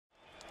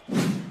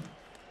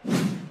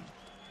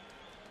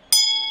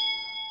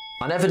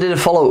I never did a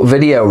follow-up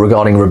video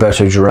regarding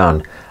Roberto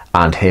Duran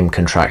and him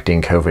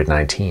contracting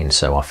COVID-19,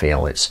 so I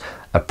feel it's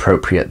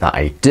appropriate that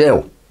I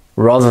do.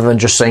 Rather than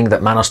just saying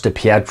that Manos de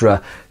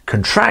Piedra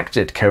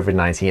contracted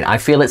COVID-19, I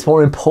feel it's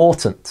more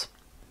important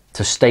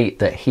to state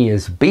that he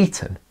has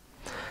beaten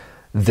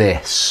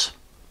this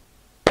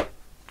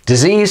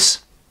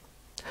disease,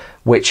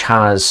 which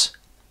has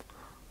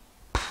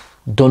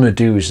done a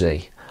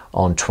doozy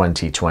on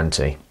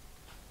 2020.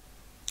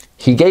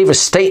 He gave a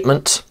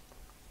statement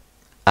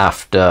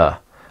after,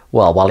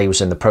 well, while he was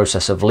in the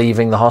process of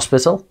leaving the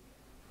hospital.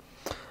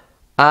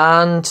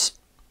 And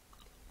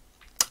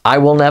I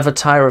will never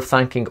tire of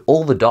thanking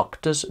all the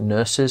doctors,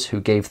 nurses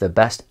who gave their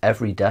best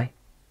every day,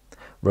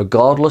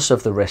 regardless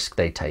of the risk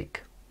they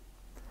take.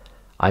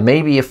 I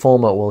may be a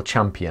former world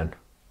champion,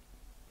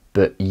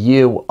 but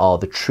you are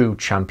the true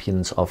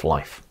champions of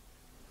life.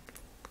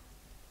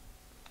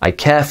 I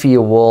care for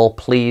you all.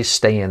 Please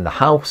stay in the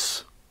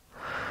house.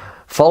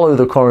 Follow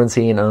the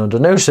quarantine and under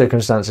no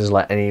circumstances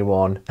let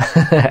anyone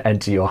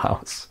enter your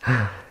house.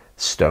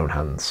 Stone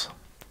hands.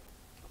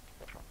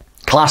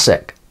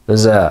 Classic.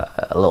 There's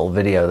a little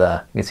video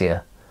there. You can see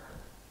a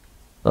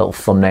little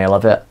thumbnail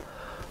of it.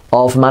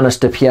 Of Manos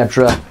de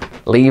Piedra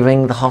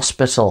leaving the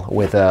hospital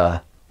with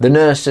the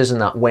nurses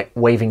and that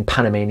waving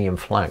Panamanian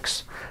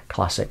flags.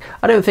 Classic.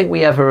 I don't think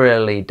we ever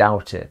really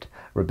doubted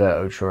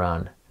Roberto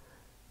Duran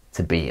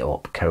to beat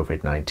up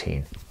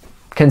COVID-19.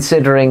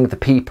 Considering the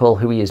people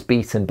who he has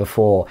beaten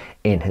before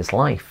in his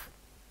life.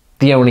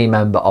 The only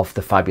member of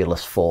the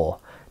Fabulous Four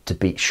to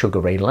beat Sugar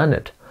Ray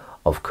Leonard,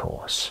 of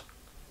course.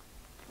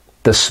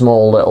 The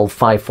small little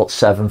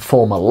 5'7"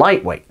 former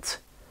lightweight,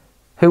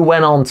 who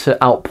went on to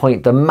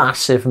outpoint the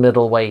massive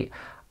middleweight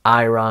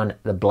Iran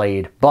the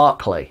Blade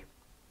Barkley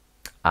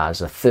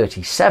as a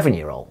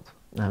 37-year-old.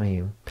 I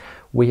mean,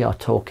 we are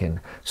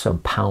talking some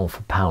pound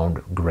for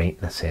pound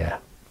greatness here.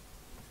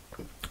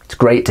 It's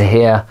great to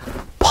hear.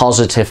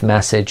 Positive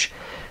message.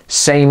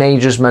 Same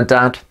age as my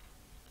dad.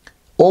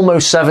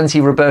 Almost 70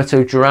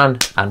 Roberto Duran,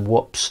 and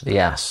whoops, the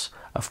S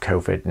of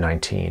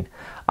COVID-19.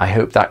 I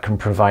hope that can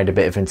provide a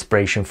bit of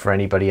inspiration for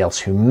anybody else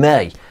who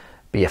may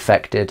be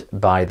affected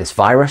by this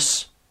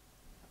virus.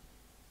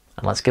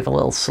 And let's give a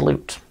little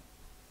salute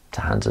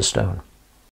to Hands of Stone.